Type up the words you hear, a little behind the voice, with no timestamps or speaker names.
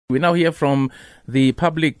We now hear from the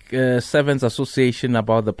Public Servants Association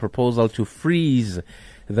about the proposal to freeze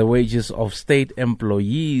the wages of state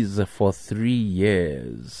employees for 3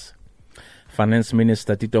 years. Finance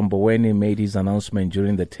Minister Tito Mboweni made his announcement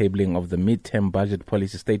during the tabling of the mid-term budget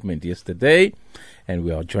policy statement yesterday. And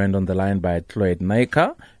we are joined on the line by Claude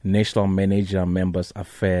Naicker, National Manager, Members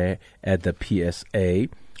Affairs at the PSA.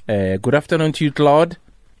 Good afternoon to you, Claude.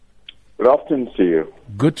 Good afternoon to you.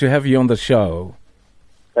 Good to have you on the show.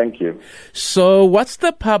 Thank you. So what's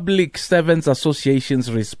the Public Servants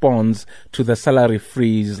Association's response to the salary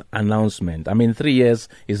freeze announcement? I mean, 3 years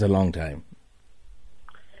is a long time.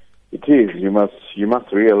 It is. You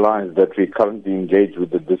must realize that we currently engage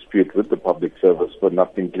with the dispute with the public service for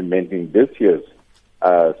not implementing this year's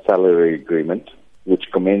salary agreement, which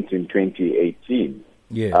commenced in 2018.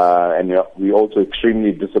 Yes. And we're also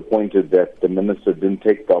extremely disappointed that the minister didn't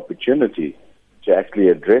take the opportunity to actually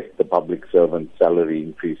address the public servant salary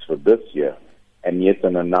increase for this year. And yet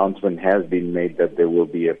an announcement has been made that there will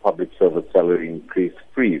be a public service salary increase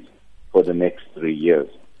freeze for the next 3 years.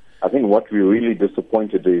 I think what we're really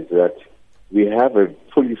disappointed is that we have a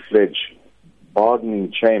fully fledged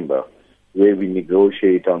bargaining chamber where we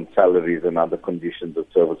negotiate on salaries and other conditions of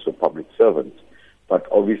service for public servants. But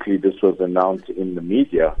obviously this was announced in the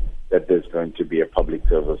media that there's going to be a public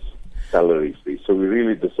service salary freeze. So we're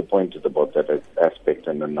really disappointed about that aspect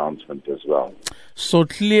and announcement as well. So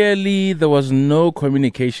clearly there was no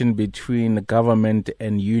communication between the government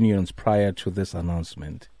and unions prior to this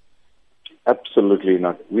announcement. Absolutely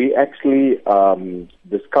not. We actually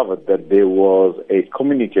discovered that there was a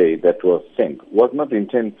communique that was sent. It was not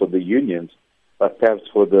intended for the unions, but perhaps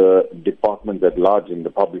for the department at large in the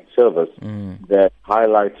public service, that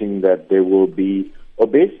highlighting that there will be, or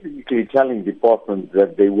basically telling departments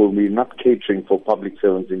that they will be not catering for public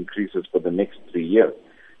servants increases for the next 3 years.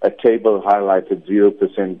 A table highlighted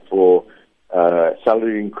 0% for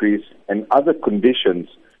salary increase and other conditions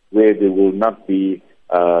where there will not be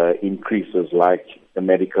increases like the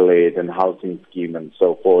medical aid and housing scheme and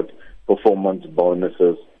so forth, performance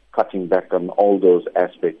bonuses, cutting back on all those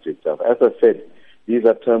aspects itself. As I said, these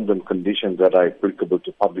are terms and conditions that are applicable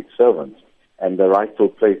to public servants, and the rightful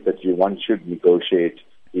place that one should negotiate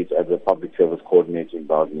is as a public service coordinating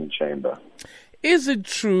bargaining chamber. Is it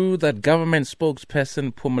true that government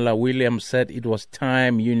spokesperson Pumla Williams said it was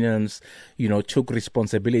time unions, took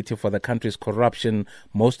responsibility for the country's corruption,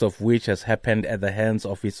 most of which has happened at the hands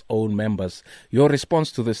of its own members? Your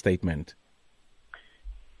response to this statement?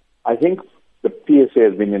 I think the PSA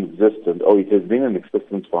has been in existence, it has been in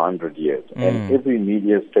existence for 100 years. And every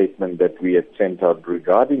media statement that we had sent out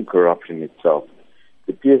regarding corruption itself,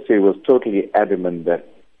 the PSA was totally adamant that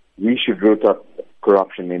we should root out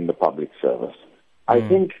corruption in the public service. I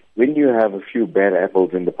think when you have a few bad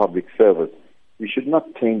apples in the public service, we should not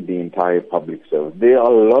taint the entire public service. There are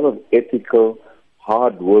a lot of ethical,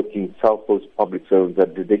 hard-working, selfless public servants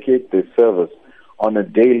that dedicate their service on a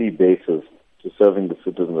daily basis to serving the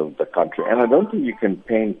citizens of the country. And I don't think you can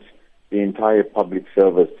paint the entire public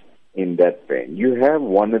service in that vein. You have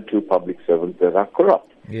one or two public servants that are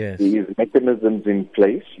corrupt. Yes. There is mechanisms in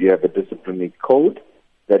place. You have a disciplinary code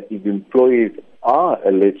that if employees are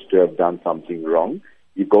alleged to have done something wrong,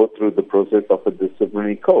 you go through the process of a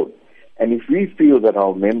disciplinary code. And if we feel that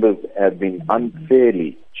our members have been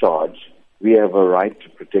unfairly charged, we have a right to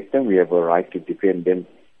protect them, we have a right to defend them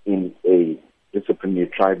in a disciplinary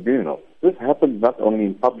tribunal. This happens not only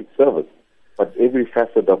in public service, but every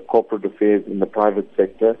facet of corporate affairs in the private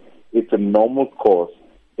sector. It's a normal course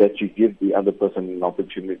that you give the other person an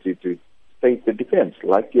opportunity to state the defense,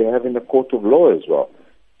 like you have in a court of law as well.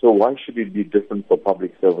 So why should it be different for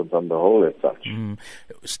public servants on the whole as such?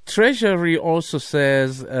 Treasury also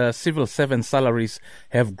says civil servant salaries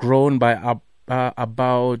have grown by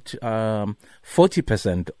about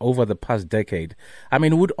 40% over the past decade. I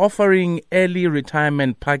mean, would offering early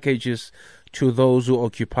retirement packages to those who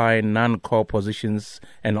occupy non-core positions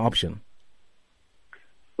an option?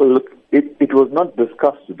 Well, look, it was not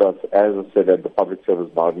discussed with us, as I said, at the Public Service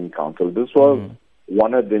Bargaining Council. This was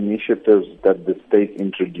one of the initiatives that the state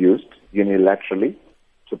introduced unilaterally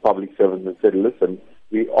to public servants and said, listen,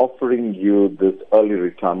 we're offering you this early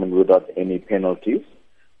retirement without any penalties.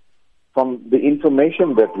 From the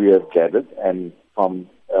information that we have gathered and from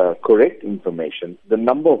correct information, the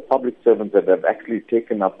number of public servants that have actually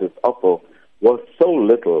taken up this offer was so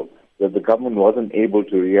little that the government wasn't able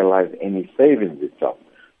to realize any savings itself.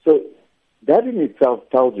 So that in itself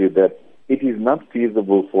tells you that it is not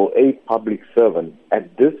feasible for a public servant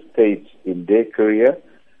at this stage in their career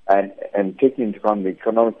and taking into account the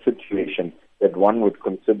economic situation that one would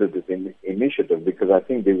consider this initiative, because I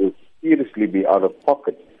think they will seriously be out of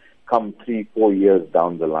pocket come 3-4 years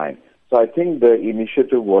down the line. So I think the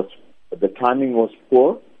timing was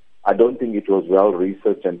poor. I don't think it was well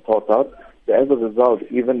researched and thought out. So as a result,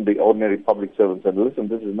 even the ordinary public servants said, listen,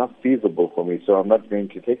 this is not feasible for me, so I'm not going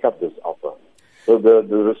to take up this offer. So the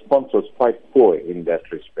response was quite poor in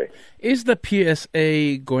that respect. Is the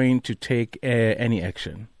PSA going to take any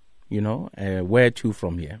action? Where to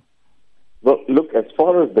from here? Well, look, as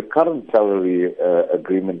far as the current salary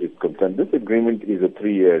agreement is concerned, this agreement is a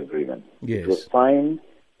 3-year agreement. Yes. It was signed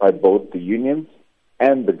by both the unions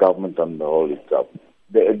and the government on the whole itself.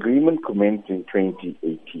 The agreement commenced in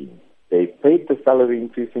 2018. They paid the salary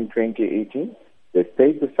increase in 2018. They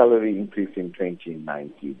paid the salary increase in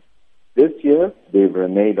 2019. This year, they've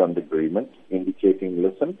reneged on the agreement, indicating,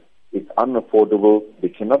 listen, it's unaffordable. They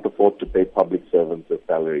cannot afford to pay public servants a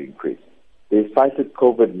salary increase. They cited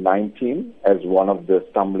COVID-19 as one of the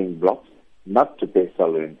stumbling blocks not to pay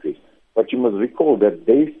salary increase. But you must recall that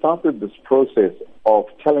they started this process of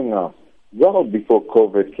telling us well before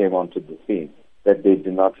COVID came onto the scene that they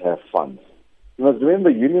do not have funds. You must remember,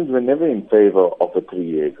 unions were never in favor of a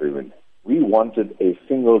 3-year agreement. We wanted a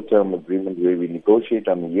single-term agreement where we negotiate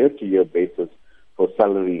on a year-to-year basis for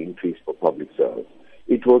salary increase for public service.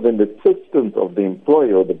 It was in the insistence of the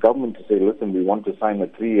employer or the government to say, listen, we want to sign a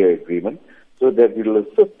 3-year agreement so that it will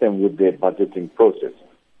assist them with their budgeting process.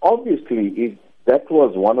 Obviously, if that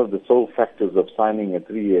was one of the sole factors of signing a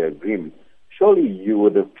 3-year agreement, surely you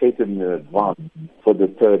would have catered in advance for the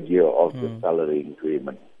 3rd year of the salary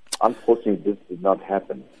agreement. Unfortunately, this did not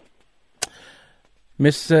happen.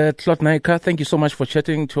 Ms. Claude Naicker, thank you so much for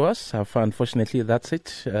chatting to us. Unfortunately, that's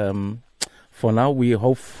it. For now, we're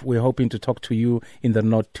hoping to talk to you in the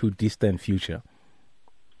not too distant future.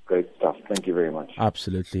 Great stuff. Thank you very much.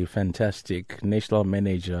 Absolutely fantastic. National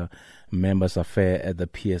Manager, Members Affair at the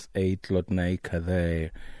PSA, Claude Naicker,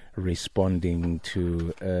 there responding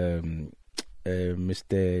to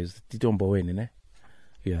Mr. Tito Mboweni.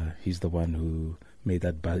 Yeah, he's the one who made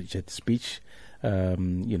that budget speech,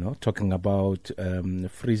 talking about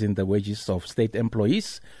freezing the wages of state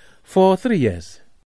employees for 3 years.